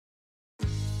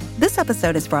This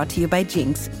episode is brought to you by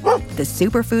Jinx, the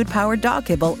superfood-powered dog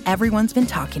kibble everyone's been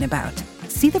talking about.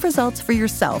 See the results for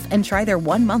yourself and try their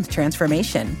 1-month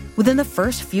transformation. Within the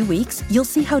first few weeks, you'll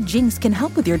see how Jinx can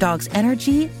help with your dog's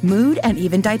energy, mood, and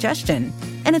even digestion.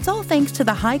 And it's all thanks to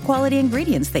the high-quality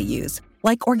ingredients they use,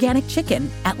 like organic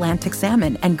chicken, Atlantic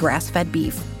salmon, and grass-fed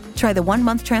beef. Try the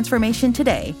 1-month transformation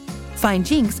today. Find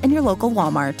Jinx in your local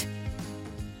Walmart.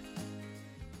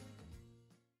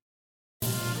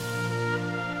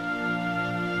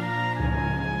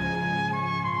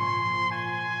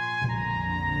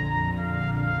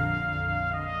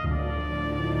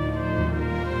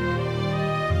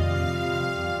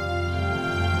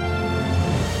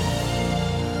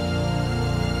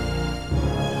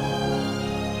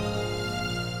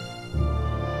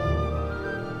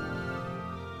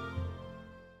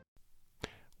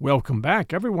 Welcome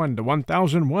back, everyone, to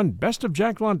 1001 Best of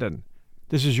Jack London.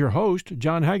 This is your host,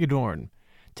 John Hagedorn.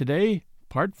 Today,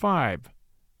 Part 5,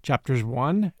 Chapters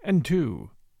 1 and 2.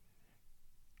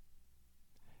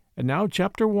 And now,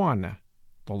 Chapter 1,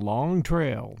 The Long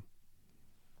Trail.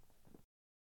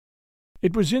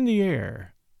 It was in the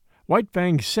air. White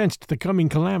Fang sensed the coming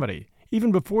calamity,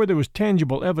 even before there was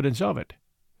tangible evidence of it.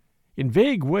 In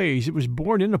vague ways it was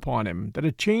borne in upon him that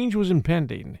a change was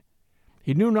impending.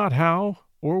 He knew not how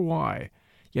or why,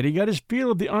 yet he got his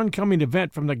feel of the oncoming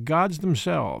event from the gods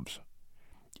themselves.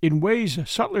 In ways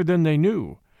subtler than they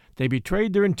knew, they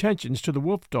betrayed their intentions to the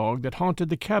wolf-dog that haunted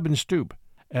the cabin stoop,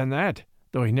 and that,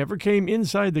 though he never came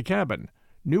inside the cabin,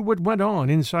 knew what went on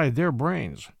inside their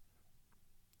brains.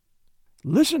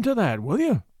 "Listen to that, will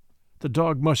you?" the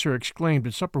dog musser exclaimed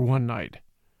at supper one night.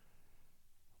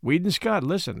 Weed and Scott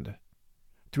listened.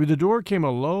 Through the door came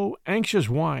a low, anxious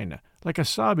whine, like a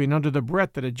sobbing under the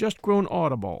breath that had just grown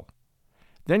audible.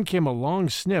 Then came a long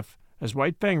sniff as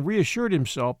White Fang reassured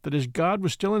himself that his god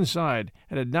was still inside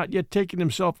and had not yet taken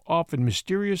himself off in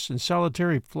mysterious and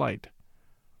solitary flight.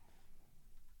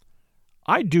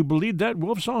 "I do believe that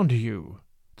wolf's on to you,"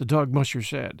 the dog musher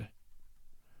said.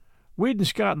 Weed and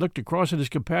Scott looked across at his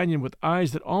companion with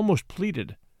eyes that almost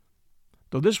pleaded,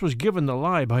 though this was given the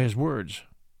lie by his words.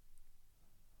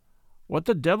 "What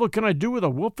the devil can I do with a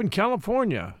wolf in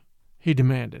California?" he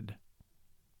demanded.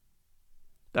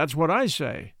 "That's what I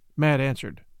say," Matt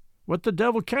answered. "What the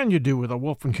devil can you do with a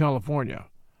wolf in California?"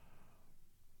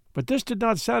 But this did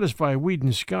not satisfy Weed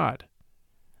and Scott.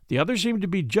 The other seemed to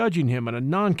be judging him in a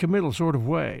non-committal sort of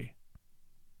way.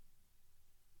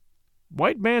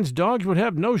 "White man's dogs would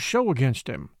have no show against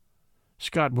him,"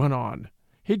 Scott went on.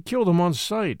 "He'd kill them on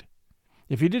sight.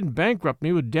 If he didn't bankrupt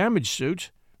me with damage suits,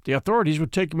 the authorities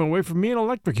would take him away from me and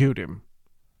electrocute him."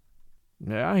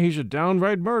 "Yeah, he's a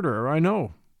downright murderer, I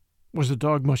know," was the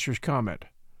dog musher's comment.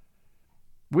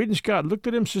 Weed and Scott looked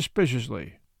at him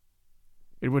suspiciously.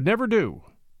 "It would never do,"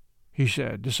 he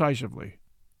said decisively.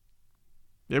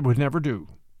 "It would never do,"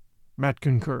 Matt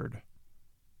concurred.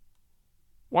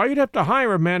 "Why, you'd have to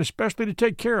hire a man especially to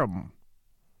take care of him."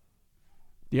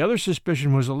 The other's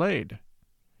suspicion was allayed.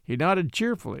 He nodded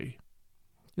cheerfully.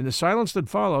 In the silence that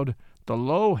followed, the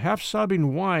low,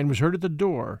 half-sobbing whine was heard at the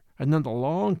door, and then the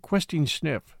long, questing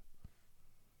sniff.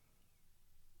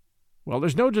 "Well,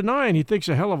 there's no denying he thinks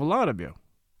a hell of a lot of you,"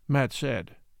 Matt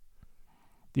said.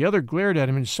 The other glared at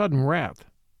him in sudden wrath.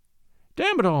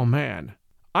 "Damn it all, man!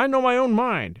 I know my own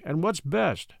mind, and what's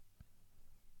best."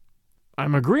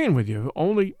 "I'm agreeing with you,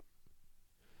 only—"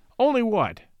 "Only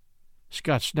what?"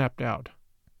 Scott snapped out.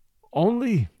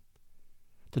 "Only—"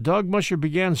 The dog musher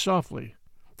began softly,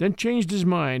 then changed his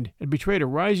mind and betrayed a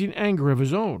rising anger of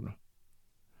his own.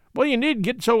 "Well, you needn't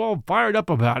get so all fired up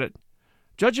about it.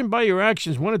 Judging by your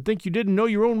actions, one would think you didn't know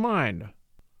your own mind."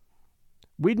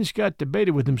 Weed and Scott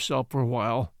debated with himself for a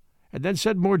while, and then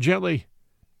said more gently,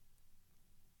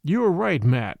 "You are right,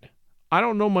 Matt. I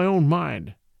don't know my own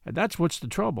mind, and that's what's the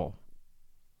trouble.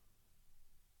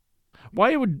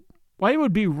 Why, it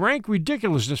would be rank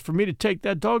ridiculousness for me to take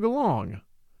that dog along,"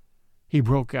 he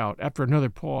broke out after another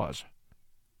pause.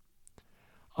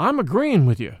 "I'm agreeing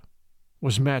with you,"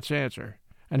 was Matt's answer,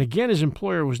 and again his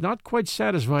employer was not quite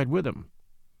satisfied with him.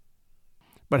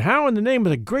 "But how in the name of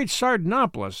the great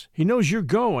Sardanapalus he knows you're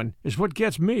going is what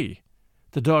gets me,"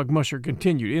 the dog musher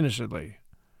continued innocently.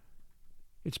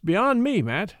 "It's beyond me,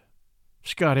 Matt,"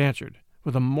 Scott answered,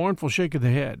 with a mournful shake of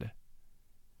the head.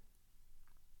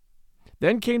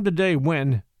 Then came the day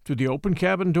when, through the open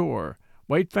cabin door,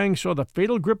 White Fang saw the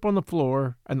fatal grip on the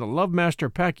floor and the love master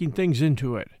packing things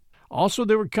into it. Also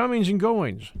there were comings and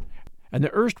goings, and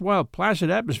the erstwhile placid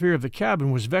atmosphere of the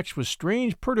cabin was vexed with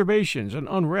strange perturbations and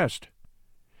unrest.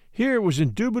 Here was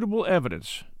indubitable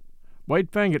evidence. White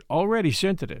Fang had already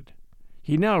scented it.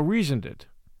 He now reasoned it.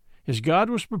 His god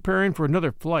was preparing for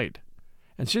another flight,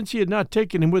 and since he had not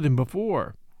taken him with him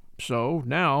before, so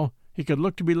now he could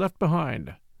look to be left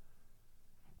behind.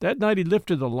 That night he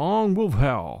lifted the long wolf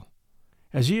howl,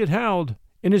 as he had howled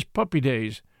in his puppy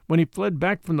days when he fled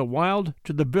back from the wild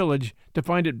to the village to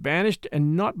find it vanished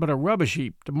and naught but a rubbish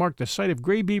heap to mark the site of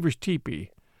Gray Beaver's teepee.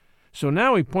 So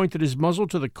now he pointed his muzzle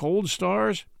to the cold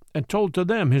stars and told to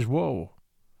them his woe.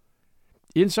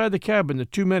 Inside the cabin the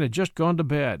two men had just gone to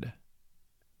bed.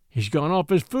 "He's gone off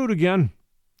his food again,"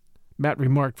 Matt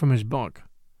remarked from his bunk.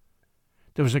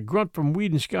 There was a grunt from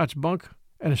Weed and Scott's bunk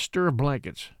and a stir of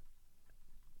blankets.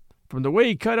 "From the way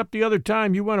he cut up the other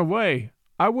time you went away,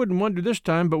 I wouldn't wonder this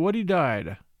time but what he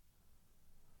died."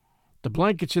 The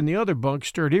blankets in the other bunk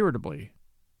stirred irritably.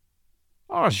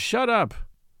 "Oh, shut up,"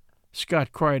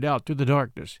 Scott cried out through the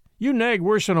darkness. "You nag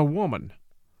worse than a woman."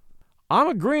 "I'm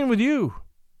agreeing with you,"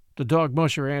 the dog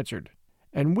musher answered,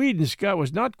 and Weed and Scott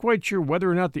was not quite sure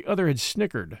whether or not the other had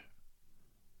snickered.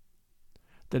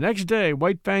 The next day,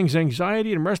 White Fang's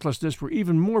anxiety and restlessness were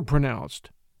even more pronounced.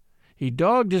 He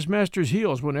dogged his master's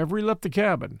heels whenever he left the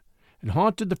cabin, and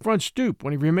haunted the front stoop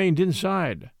when he remained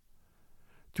inside.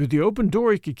 Through the open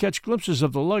door he could catch glimpses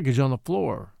of the luggage on the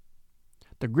floor.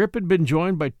 The grip had been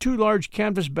joined by 2 large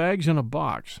canvas bags and a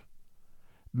box.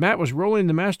 Matt was rolling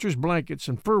the master's blankets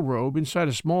and fur robe inside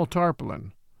a small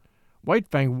tarpaulin. White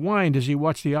Fang whined as he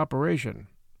watched the operation.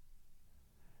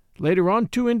 Later on,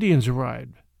 2 Indians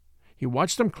arrived. He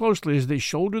watched them closely as they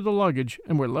shouldered the luggage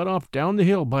and were led off down the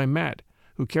hill by Matt,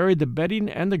 who carried the bedding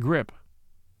and the grip.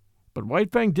 But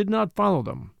White Fang did not follow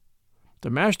them. The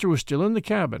master was still in the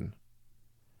cabin.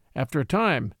 After a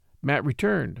time, Matt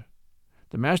returned.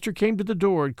 The master came to the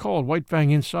door and called White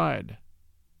Fang inside.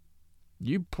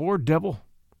 "You poor devil,"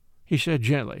 he said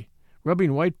gently,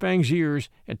 rubbing White Fang's ears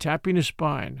and tapping his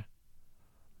spine.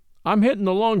 "I'm hitting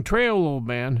the long trail, old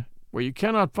man, where you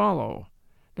cannot follow.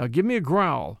 Now give me a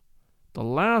growl, the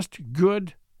last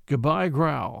good goodbye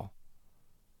growl."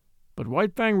 But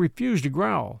White Fang refused to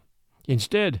growl.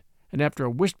 Instead, and after a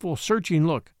wistful, searching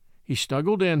look, he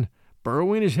snuggled in,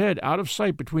 burrowing his head out of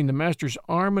sight between the master's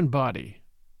arm and body.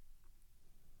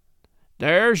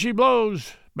 "There she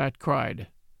blows!" Matt cried.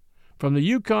 From the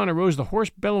Yukon arose the hoarse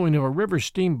bellowing of a river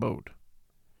steamboat.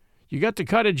 "You got to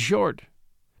cut it short.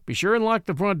 Be sure and lock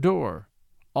the front door.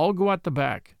 I'll go out the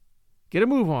back. Get a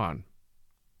move on."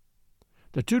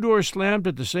 The 2 doors slammed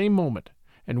at the same moment,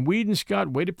 and Weed and Scott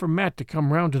waited for Matt to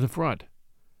come round to the front.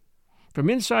 From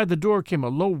inside the door came a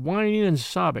low whining and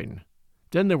sobbing.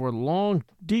 Then there were long,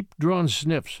 deep-drawn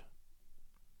sniffs.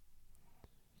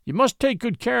 "You must take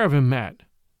good care of him, Matt,"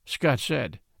 Scott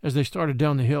said, as they started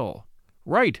down the hill.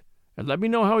 "Right, and let me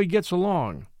know how he gets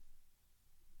along."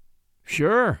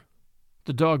 "Sure,"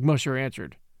 the dog musher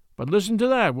answered. "But listen to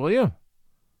that, will you?"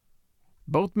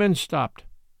 Both men stopped.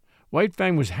 White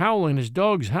Fang was howling as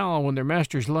dogs howl when their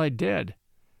masters lie dead.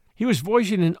 He was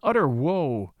voicing an utter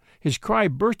woe, his cry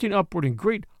bursting upward in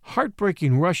great,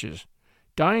 heartbreaking rushes,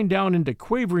 dying down into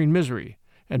quavering misery,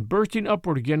 and bursting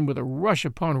upward again with a rush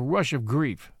upon rush of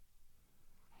grief.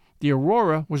 The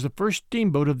Aurora was the first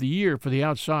steamboat of the year for the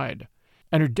outside,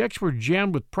 and her decks were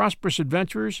jammed with prosperous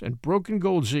adventurers and broken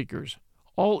gold-seekers,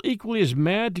 all equally as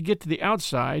mad to get to the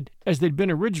outside as they'd been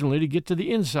originally to get to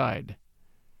the inside.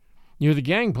 Near the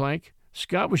gangplank,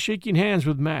 Scott was shaking hands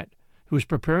with Matt, who was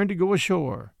preparing to go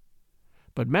ashore.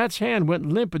 But Matt's hand went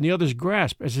limp in the other's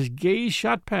grasp as his gaze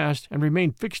shot past and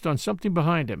remained fixed on something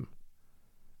behind him.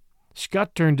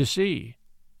 Scott turned to see.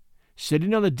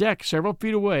 Sitting on the deck several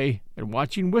feet away and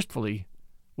watching wistfully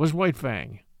was White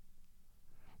Fang.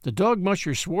 The dog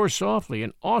musher swore softly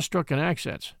in awe-stricken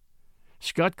accents.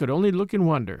 Scott could only look in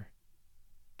wonder.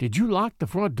 "Did you lock the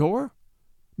front door?"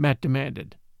 Matt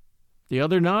demanded. The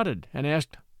other nodded and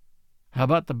asked, "How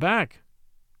about the back?"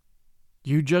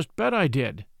 "You just bet I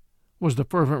did," was the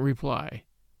fervent reply.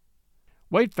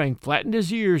 White Fang flattened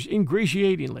his ears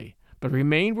ingratiatingly, but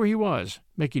remained where he was,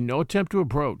 making no attempt to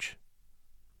approach.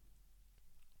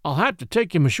 "I'll have to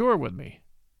take him ashore with me."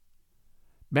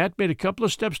 Matt made a couple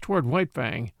of steps toward White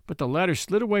Fang, but the latter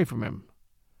slid away from him.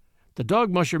 The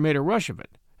dog musher made a rush of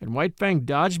it, and White Fang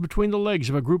dodged between the legs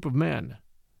of a group of men.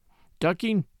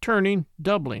 Ducking, turning,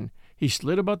 doubling, he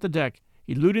slid about the deck,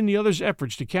 eluding the other's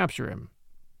efforts to capture him.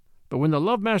 But when the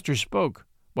love master spoke,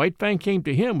 White Fang came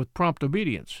to him with prompt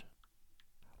obedience.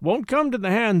 "Won't come to the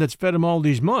hand that's fed him all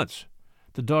these months,"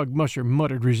 the dog musher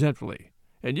muttered resentfully.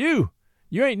 "And you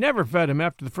ain't never fed him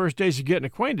after the first days of getting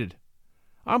acquainted.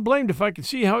 I'm blamed if I can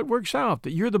see how it works out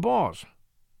that you're the boss."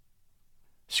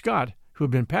 Scott, who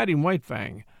had been patting White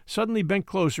Fang, suddenly bent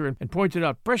closer and pointed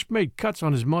out fresh-made cuts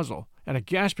on his muzzle and a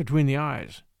gash between the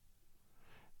eyes.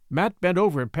 Matt bent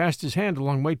over and passed his hand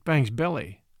along White Fang's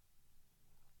belly.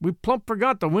 "We plump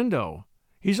forgot the window.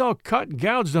 He's all cut and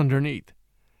gouged underneath.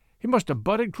 He must have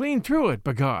butted clean through it,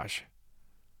 b'gosh."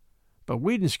 But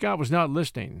Weed and Scott was not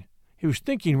listening. He was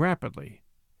thinking rapidly.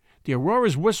 The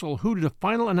Aurora's whistle hooted a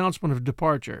final announcement of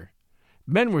departure.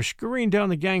 Men were scurrying down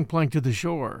the gangplank to the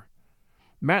shore.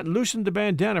 Matt loosened the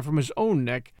bandana from his own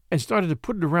neck and started to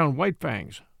put it around White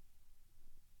Fang's.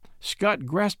 Scott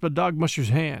grasped the dog musher's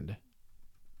hand.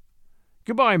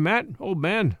 "Goodbye, Matt, old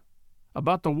man.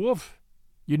 About the wolf,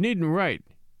 you needn't write.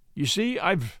 You see,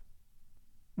 I've—"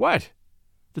 "What?"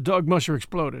 the dog musher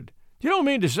exploded. "You don't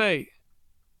mean to say—"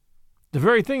 "The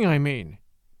very thing I mean.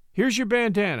 Here's your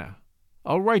bandana.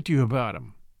 I'll write to you about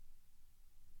him."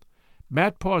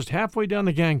 Matt paused halfway down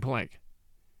the gangplank.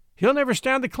 "He'll never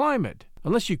stand the climate,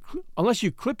 unless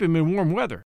you clip him in warm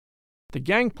weather." The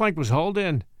gangplank was hauled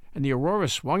in, and the Aurora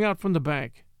swung out from the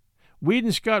bank. Weed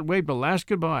and Scott waved a last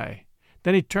goodbye.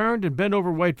 Then he turned and bent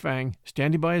over White Fang,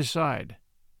 standing by his side.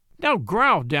 "Now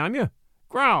growl, damn you!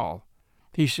 Growl!"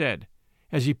 he said,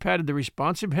 as he patted the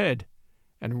responsive head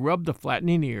and rubbed the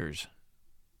flattening ears.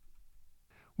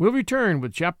 We'll return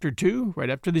with Chapter 2 right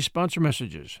after these sponsor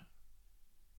messages.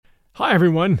 Hi,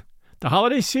 everyone. The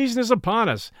holiday season is upon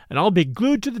us, and I'll be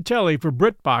glued to the telly for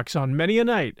BritBox on many a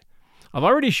night. I've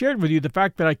already shared with you the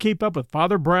fact that I keep up with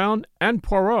Father Brown and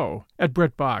Poirot at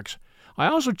BritBox. I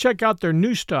also check out their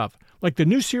new stuff, like the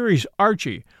new series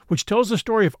Archie, which tells the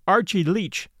story of Archie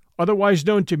Leach, otherwise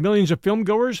known to millions of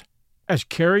filmgoers as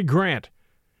Cary Grant.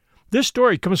 This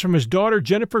story comes from his daughter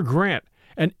Jennifer Grant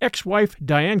and ex-wife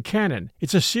Diane Cannon.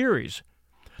 It's a series.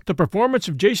 The performance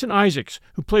of Jason Isaacs,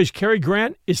 who plays Cary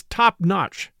Grant, is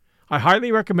top-notch. I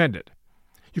highly recommend it.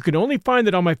 You can only find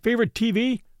it on my favorite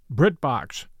TV,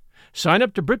 BritBox. Sign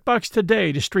up to BritBox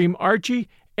today to stream Archie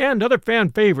and other fan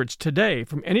favorites today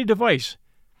from any device.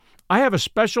 I have a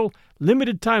special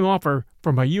limited-time offer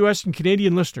for my U.S. and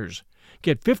Canadian listeners.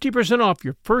 Get 50% off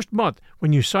your first month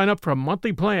when you sign up for a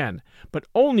monthly plan, but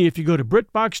only if you go to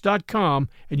BritBox.com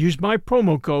and use my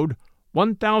promo code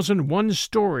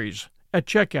 1001stories at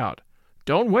checkout.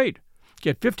 Don't wait.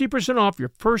 Get 50% off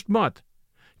your first month.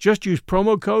 Just use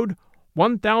promo code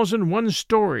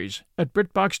 1001stories at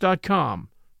BritBox.com.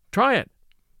 Try it.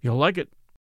 You'll like it.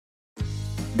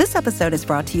 This episode is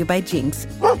brought to you by Jinx,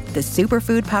 the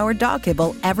superfood-powered dog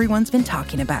kibble everyone's been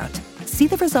talking about. See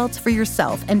the results for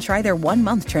yourself and try their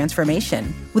 1-month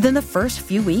transformation. Within the first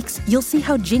few weeks, you'll see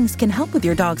how Jinx can help with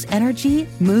your dog's energy,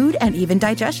 mood, and even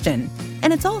digestion.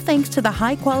 And it's all thanks to the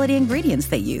high-quality ingredients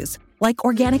they use, like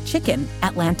organic chicken,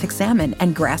 Atlantic salmon,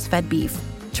 and grass-fed beef.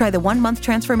 Try the 1-month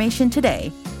transformation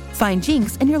today. Find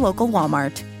Jinx in your local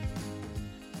Walmart.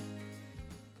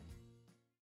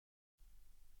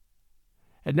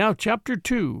 And now Chapter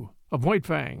 2 of White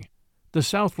Fang, the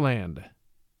Southland.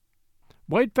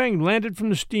 White Fang landed from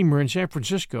the steamer in San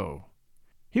Francisco.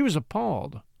 He was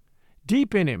appalled.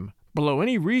 Deep in him, below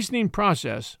any reasoning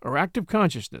process or active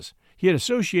consciousness, he had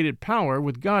associated power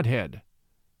with godhead.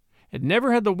 And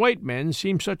never had the white men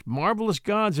seemed such marvelous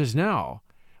gods as now,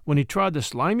 when he trod the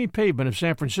slimy pavement of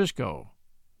San Francisco.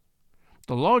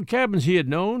 The log cabins he had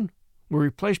known were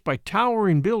replaced by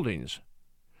towering buildings.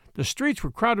 The streets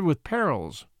were crowded with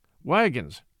perils,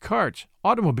 wagons, carts,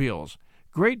 automobiles,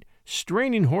 great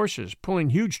straining horses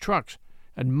pulling huge trucks,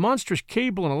 and monstrous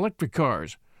cable and electric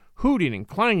cars, hooting and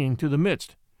clanging through the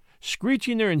midst,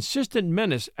 screeching their insistent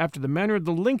menace after the manner of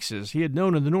the lynxes he had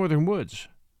known in the northern woods.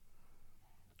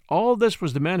 All this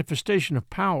was the manifestation of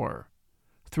power.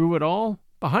 Through it all,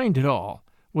 behind it all,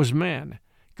 was man,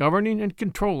 governing and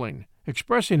controlling,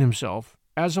 expressing himself,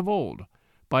 as of old,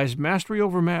 by his mastery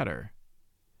over matter.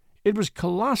 It was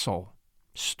colossal,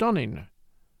 stunning.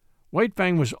 White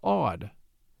Fang was awed.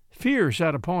 Fear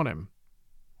sat upon him.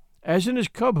 As in his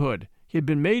cubhood, he had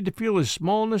been made to feel his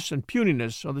smallness and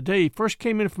puniness on the day he first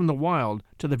came in from the wild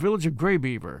to the village of Gray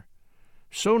Beaver.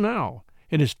 So now,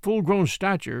 in his full-grown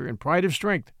stature and pride of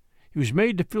strength, he was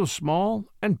made to feel small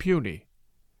and puny.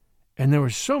 And there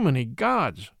were so many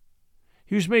gods.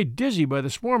 He was made dizzy by the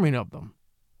swarming of them.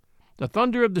 The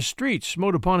thunder of the streets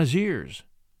smote upon his ears.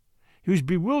 He was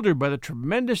bewildered by the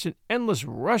tremendous and endless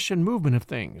rush and movement of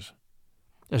things.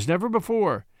 As never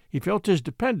before, he felt his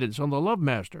dependence on the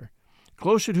Love-Master,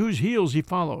 close at whose heels he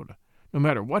followed, no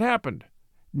matter what happened,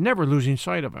 never losing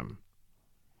sight of him.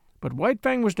 But White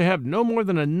Fang was to have no more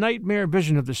than a nightmare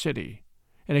vision of the city,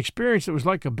 an experience that was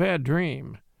like a bad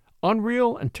dream,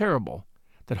 unreal and terrible,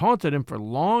 that haunted him for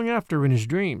long after in his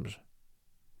dreams.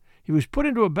 He was put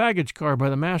into a baggage car by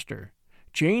the master,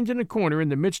 chained in a corner in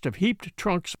the midst of heaped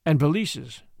trunks and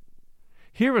valises.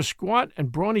 Here a squat and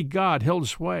brawny god held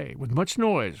sway, with much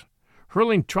noise,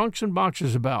 hurling trunks and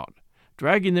boxes about,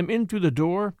 dragging them in through the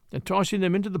door and tossing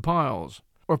them into the piles,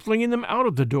 or flinging them out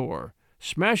of the door,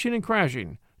 smashing and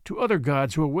crashing, to other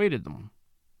gods who awaited them.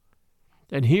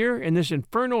 And here, in this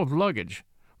inferno of luggage,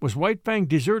 was White Fang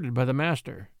deserted by the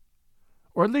master.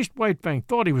 Or at least White Fang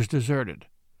thought he was deserted,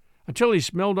 until he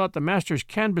smelled out the master's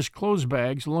canvas clothes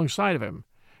bags alongside of him,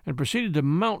 and proceeded to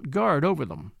mount guard over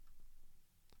them.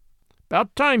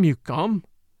 "'Bout time you come,"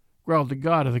 growled the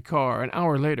god of the car an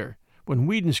hour later, when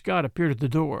Weed and Scott appeared at the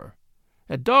door.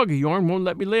 "That dog of yourn won't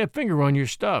let me lay a finger on your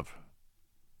stuff."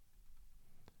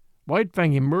 White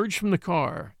Fang emerged from the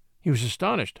car. He was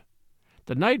astonished.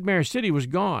 The nightmare city was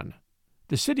gone.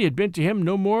 The city had been to him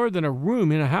no more than a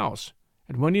room in a house,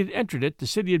 and when he had entered it, the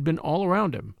city had been all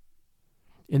around him.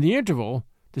 In the interval,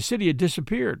 the city had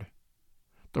disappeared.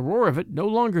 The roar of it no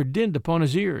longer dinned upon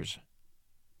his ears.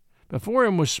 Before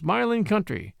him was smiling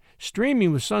country,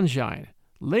 streaming with sunshine,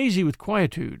 lazy with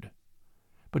quietude.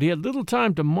 But he had little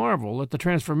time to marvel at the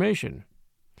transformation.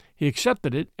 He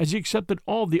accepted it as he accepted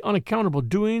all the unaccountable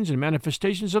doings and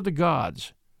manifestations of the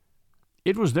gods.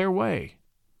 It was their way.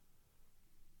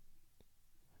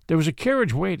 There was a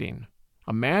carriage waiting.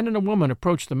 A man and a woman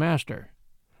approached the master.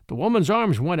 The woman's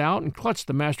arms went out and clutched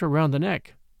the master around the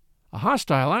neck. A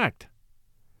hostile act.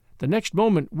 The next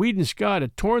moment, Weed and Scott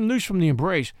had torn loose from the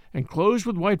embrace and closed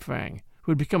with White Fang,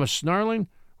 who had become a snarling,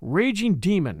 raging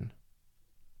demon.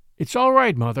 "It's all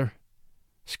right, Mother,"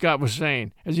 Scott was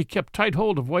saying, as he kept tight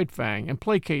hold of White Fang and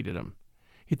placated him.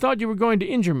 "He thought you were going to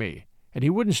injure me, and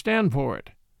he wouldn't stand for it.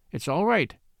 It's all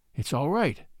right. It's all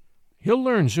right. He'll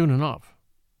learn soon enough.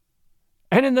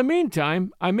 And in the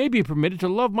meantime, I may be permitted to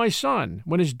love my son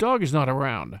when his dog is not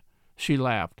around," she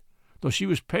laughed, though she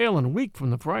was pale and weak from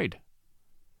the fright.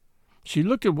 She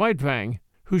looked at White Fang,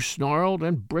 who snarled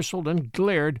and bristled and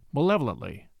glared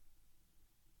malevolently.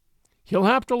 "He'll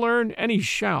have to learn, and he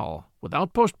shall,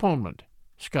 without postponement,"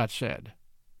 Scott said.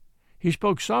 He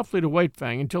spoke softly to White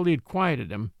Fang until he had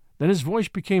quieted him, then his voice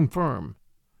became firm.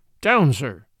 "Down,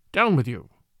 sir! Down with you!"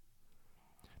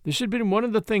 This had been one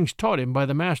of the things taught him by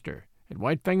the master, and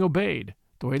White Fang obeyed,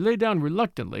 though he lay down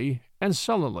reluctantly and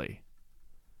sullenly.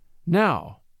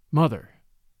 "Now, Mother."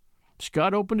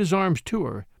 Scott opened his arms to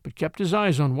her, but kept his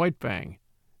eyes on White Fang.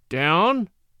 "Down,"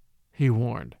 he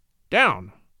warned.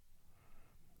 "Down!"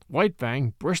 White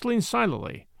Fang, bristling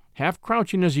silently, half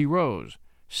crouching as he rose,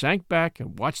 sank back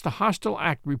and watched the hostile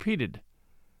act repeated.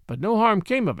 But no harm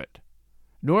came of it,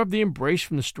 nor of the embrace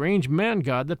from the strange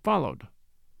man-god that followed.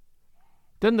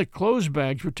 Then the clothes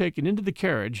bags were taken into the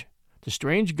carriage, the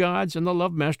strange gods and the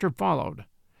love-master followed,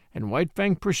 and White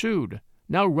Fang pursued,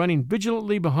 now running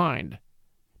vigilantly behind,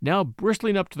 now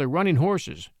bristling up to the running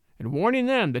horses, and warning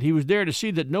them that he was there to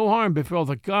see that no harm befell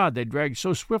the god they dragged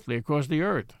so swiftly across the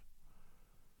earth.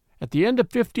 At the end of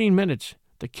 15 minutes,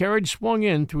 the carriage swung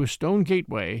in through a stone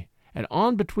gateway and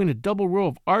on between a double row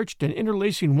of arched and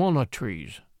interlacing walnut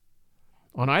trees.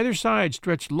 On either side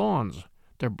stretched lawns,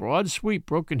 their broad sweep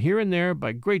broken here and there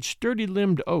by great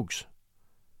sturdy-limbed oaks.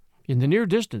 In the near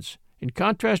distance, in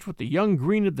contrast with the young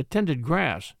green of the tended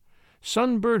grass,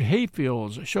 sunburned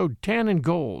hayfields showed tan and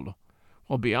gold,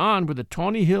 while beyond were the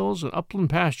tawny hills and upland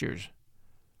pastures.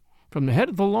 From the head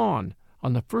of the lawn,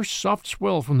 on the first soft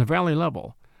swell from the valley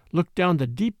level, looked down the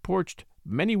deep-porched,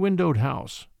 many-windowed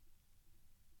house.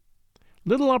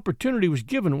 Little opportunity was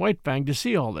given White Fang to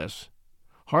see all this.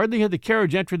 Hardly had the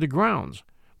carriage entered the grounds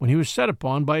when he was set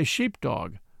upon by a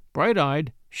sheep-dog,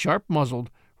 bright-eyed, sharp-muzzled,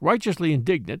 righteously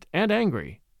indignant and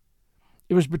angry.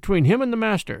 It was between him and the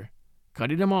master,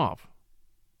 cutting him off.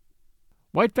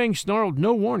 White Fang snarled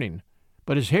no warning,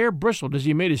 but his hair bristled as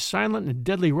he made his silent and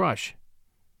deadly rush.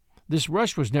 This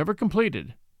rush was never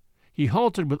completed. He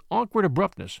halted with awkward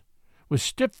abruptness, with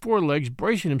stiff forelegs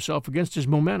bracing himself against his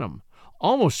momentum,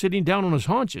 almost sitting down on his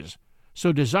haunches,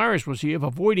 so desirous was he of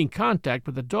avoiding contact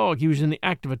with the dog he was in the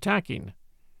act of attacking.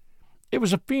 It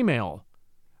was a female,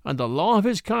 and the law of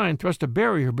his kind thrust a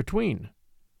barrier between.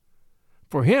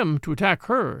 For him to attack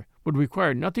her would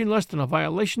require nothing less than a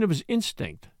violation of his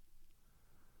instinct.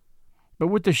 But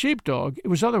with the sheepdog it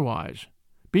was otherwise.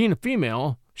 Being a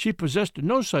female, she possessed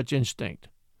no such instinct.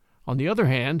 On the other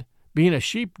hand, being a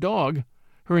sheep-dog,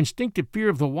 her instinctive fear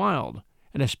of the wild,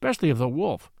 and especially of the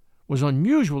wolf, was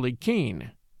unusually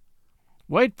keen.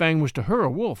 White Fang was to her a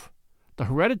wolf, the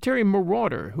hereditary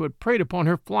marauder who had preyed upon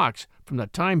her flocks from the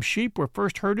time sheep were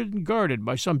first herded and guarded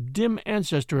by some dim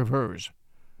ancestor of hers.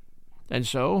 And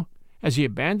so, as he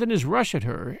abandoned his rush at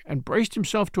her and braced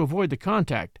himself to avoid the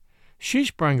contact, she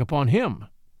sprang upon him.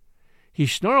 He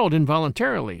snarled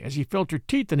involuntarily as he felt her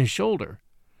teeth in his shoulder,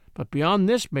 but beyond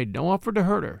this made no offer to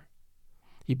hurt her.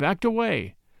 He backed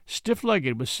away,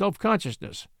 stiff-legged with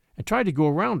self-consciousness, and tried to go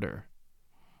around her.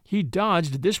 He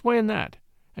dodged this way and that,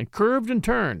 and curved and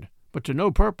turned, but to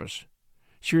no purpose.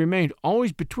 She remained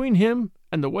always between him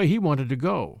and the way he wanted to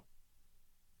go.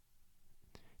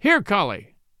 "Here,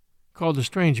 collie!" called the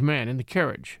strange man in the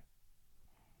carriage.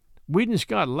 Weedon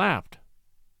Scott laughed.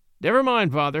 "Never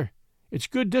mind, father. It's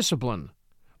good discipline.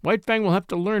 White Fang will have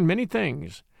to learn many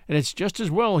things, and it's just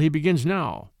as well he begins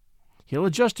now. He'll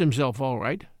adjust himself all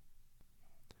right."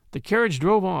 The carriage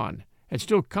drove on, and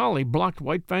still Collie blocked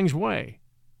White Fang's way.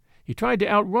 He tried to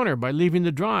outrun her by leaving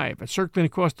the drive and circling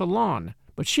across the lawn,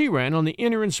 but she ran on the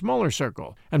inner and smaller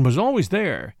circle, and was always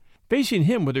there, facing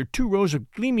him with her 2 rows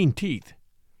of gleaming teeth.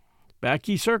 Back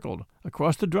he circled,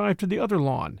 across the drive to the other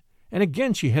lawn, and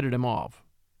again she headed him off.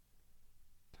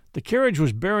 The carriage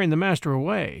was bearing the master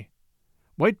away.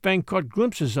 White Fang caught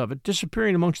glimpses of it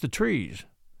disappearing amongst the trees.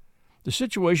 The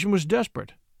situation was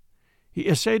desperate. He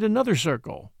essayed another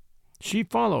circle. She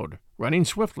followed, running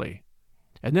swiftly,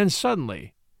 and then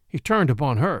suddenly he turned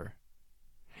upon her.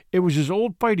 It was his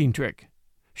old fighting trick.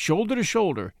 Shoulder to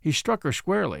shoulder, he struck her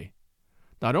squarely.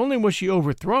 Not only was she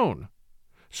overthrown,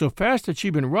 so fast had she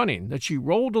been running that she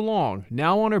rolled along,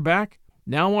 now on her back,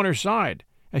 now on her side,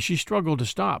 as she struggled to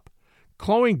stop,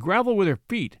 clawing gravel with her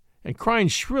feet and crying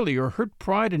shrilly her hurt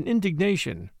pride and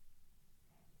indignation.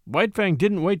 White Fang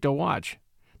didn't wait to watch.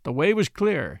 The way was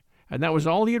clear, and that was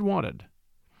all he had wanted.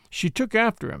 She took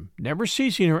after him, never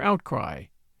ceasing her outcry.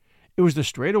 It was the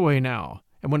straightaway now,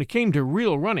 and when it came to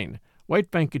real running,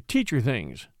 White Fang could teach her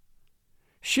things.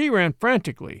 She ran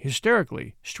frantically,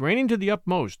 hysterically, straining to the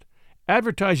utmost,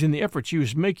 advertising the effort she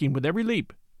was making with every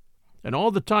leap. And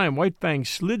all the time White Fang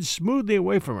slid smoothly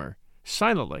away from her,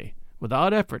 silently,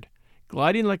 without effort,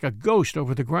 gliding like a ghost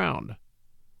over the ground.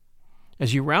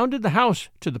 As he rounded the house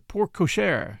to the porte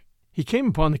cochere, he came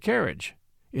upon the carriage.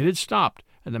 It had stopped,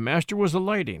 and the master was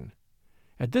alighting.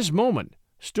 At this moment,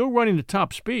 still running at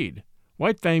top speed,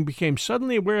 White Fang became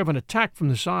suddenly aware of an attack from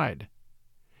the side.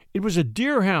 It was a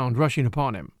deer-hound rushing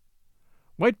upon him.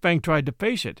 White Fang tried to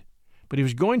face it, but he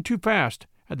was going too fast,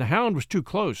 and the hound was too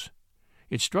close.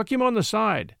 It struck him on the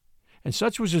side, and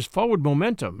such was his forward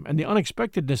momentum and the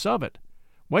unexpectedness of it,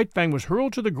 White Fang was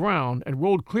hurled to the ground and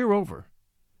rolled clear over.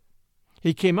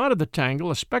 He came out of the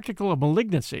tangle a spectacle of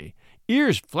malignancy,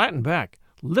 ears flattened back,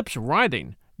 lips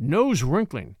writhing, nose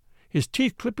wrinkling, his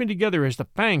teeth clipping together as the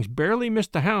fangs barely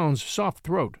missed the hound's soft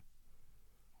throat.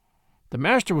 The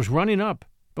master was running up,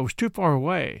 but was too far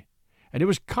away, and it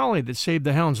was Collie that saved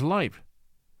the hound's life.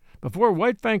 Before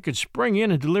White Fang could spring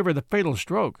in and deliver the fatal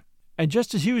stroke, and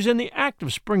just as he was in the act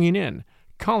of springing in,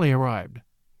 Collie arrived.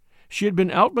 She had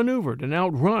been outmaneuvered and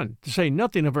outrun, to say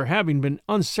nothing of her having been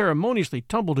unceremoniously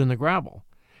tumbled in the gravel,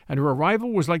 and her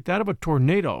arrival was like that of a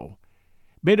tornado,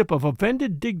 made up of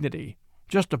offended dignity,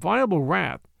 justifiable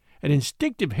wrath, and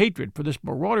instinctive hatred for this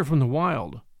marauder from the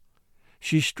wild.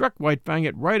 She struck White Fang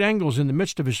at right angles in the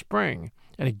midst of his spring,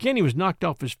 and again he was knocked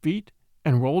off his feet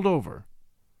and rolled over.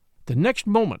 The next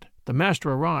moment the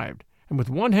master arrived, and with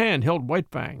one hand held White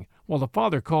Fang, while the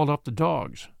father called off the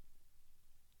dogs.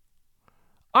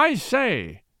 "I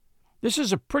say, this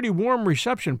is a pretty warm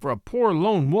reception for a poor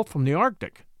lone wolf from the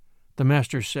Arctic," the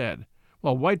master said,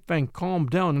 while White Fang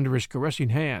calmed down under his caressing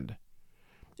hand.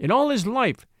 "In all his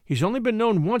life he's only been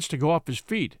known once to go off his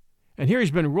feet, and here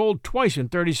he's been rolled twice in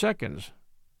 30 seconds.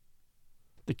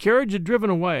 The carriage had driven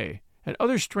away, and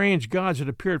other strange gods had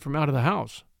appeared from out of the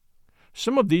house.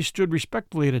 Some of these stood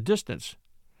respectfully at a distance,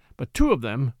 but 2 of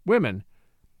them, women,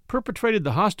 perpetrated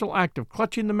the hostile act of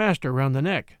clutching the master around the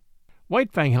neck.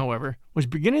 White Fang, however, was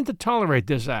beginning to tolerate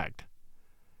this act.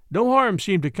 No harm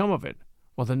seemed to come of it,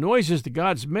 while the noises the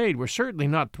gods made were certainly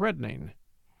not threatening.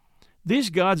 These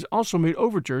gods also made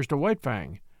overtures to White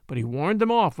Fang, but he warned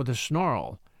them off with a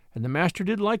snarl, and the master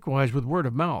did likewise with word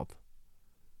of mouth.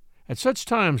 At such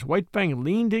times White Fang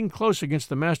leaned in close against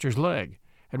the master's leg,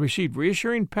 and received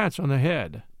reassuring pats on the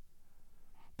head.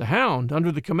 The hound,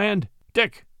 under the command,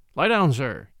 "Dick, lie down,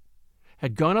 sir,"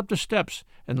 had gone up the steps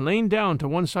and lain down to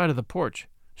one side of the porch,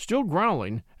 still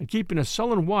growling and keeping a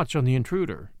sullen watch on the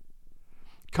intruder.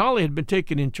 Collie had been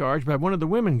taken in charge by one of the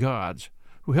women gods,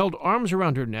 who held arms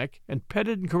around her neck and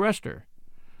petted and caressed her.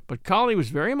 But Collie was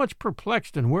very much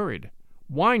perplexed and worried,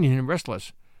 whining and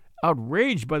restless,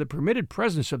 outraged by the permitted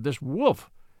presence of this wolf,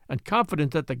 and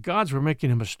confident that the gods were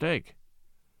making a mistake.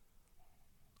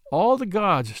 All the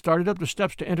gods started up the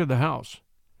steps to enter the house.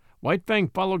 White Fang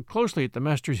followed closely at the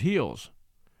master's heels.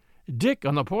 Dick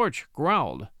on the porch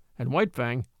growled, and White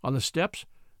Fang, on the steps,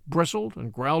 bristled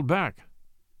and growled back.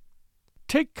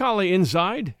 "Take Collie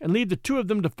inside and leave the 2 of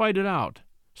them to fight it out,"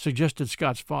 suggested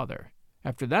Scott's father.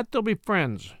 "After that they'll be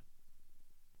friends."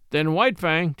 Then White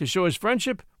Fang, to show his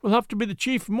friendship, will have to be the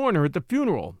chief mourner at the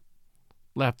funeral,"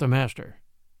 laughed the master.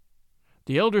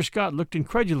 The elder Scott looked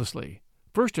incredulously,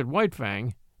 first at White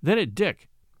Fang, then at Dick,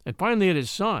 and finally at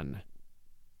his son.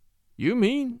 "You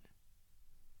mean?"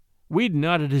 Weed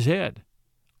nodded his head.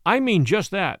 "I mean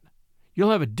just that.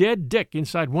 You'll have a dead Dick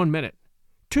inside 1 minute.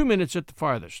 2 minutes at the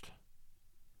farthest."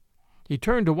 He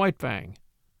turned to White Fang.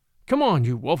 "Come on,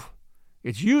 you wolf.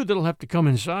 It's you that'll have to come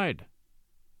inside."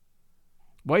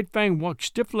 White Fang walked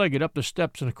stiff-legged up the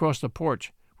steps and across the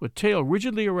porch, with tail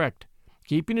rigidly erect,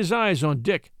 keeping his eyes on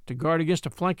Dick to guard against a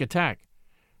flank attack,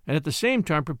 and at the same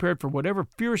time prepared for whatever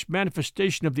fierce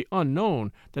manifestation of the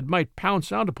unknown that might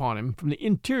pounce out upon him from the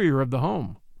interior of the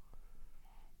home.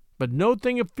 But no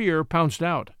thing of fear pounced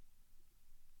out.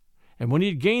 And when he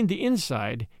had gained the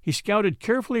inside, he scouted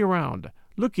carefully around,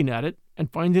 looking at it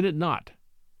and finding it not.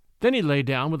 Then he lay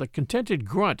down with a contented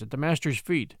grunt at the master's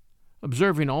feet,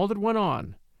 observing all that went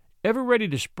on, ever ready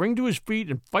to spring to his feet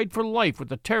and fight for life with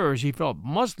the terrors he felt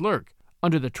must lurk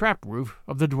under the trap roof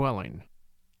of the dwelling.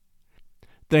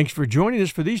 Thanks for joining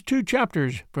us for these 2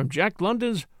 chapters from Jack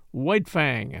London's White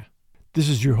Fang. This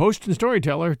is your host and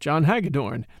storyteller, John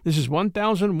Hagedorn. This is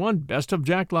 1001 Best of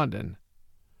Jack London.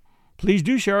 Please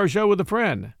do share our show with a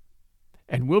friend.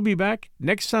 And we'll be back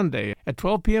next Sunday at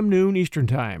 12 p.m. noon Eastern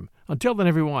Time. Until then,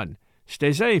 everyone,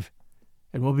 stay safe,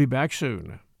 and we'll be back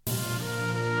soon.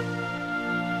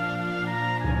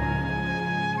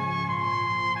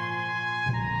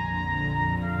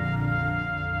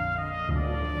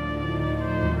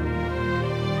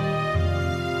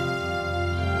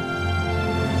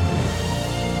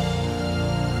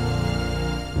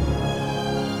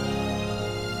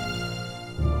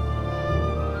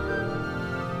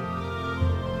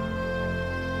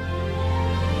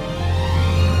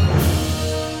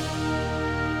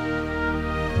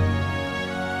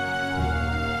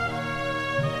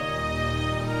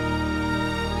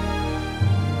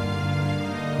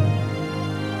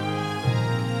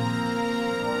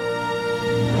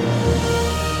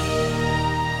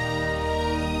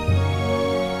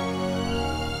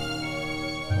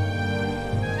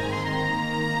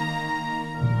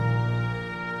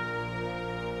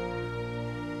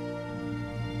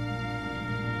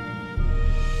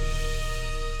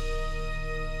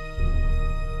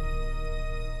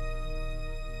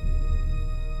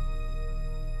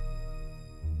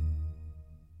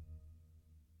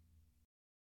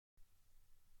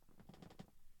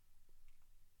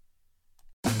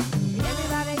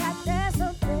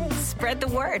 Spread the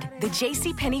word. The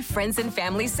JCPenney Friends and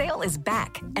Family Sale is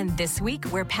back. And this week,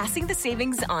 we're passing the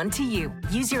savings on to you.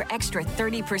 Use your extra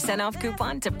 30% off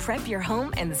coupon to prep your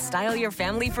home and style your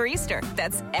family for Easter.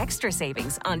 That's extra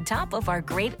savings on top of our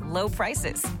great low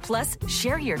prices. Plus,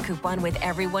 share your coupon with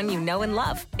everyone you know and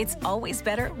love. It's always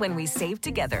better when we save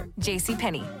together.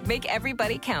 JCPenney. Make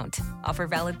everybody count. Offer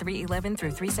valid 3/11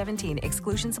 through 3/17.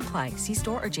 Exclusions apply. See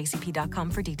store or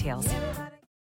jcp.com for details.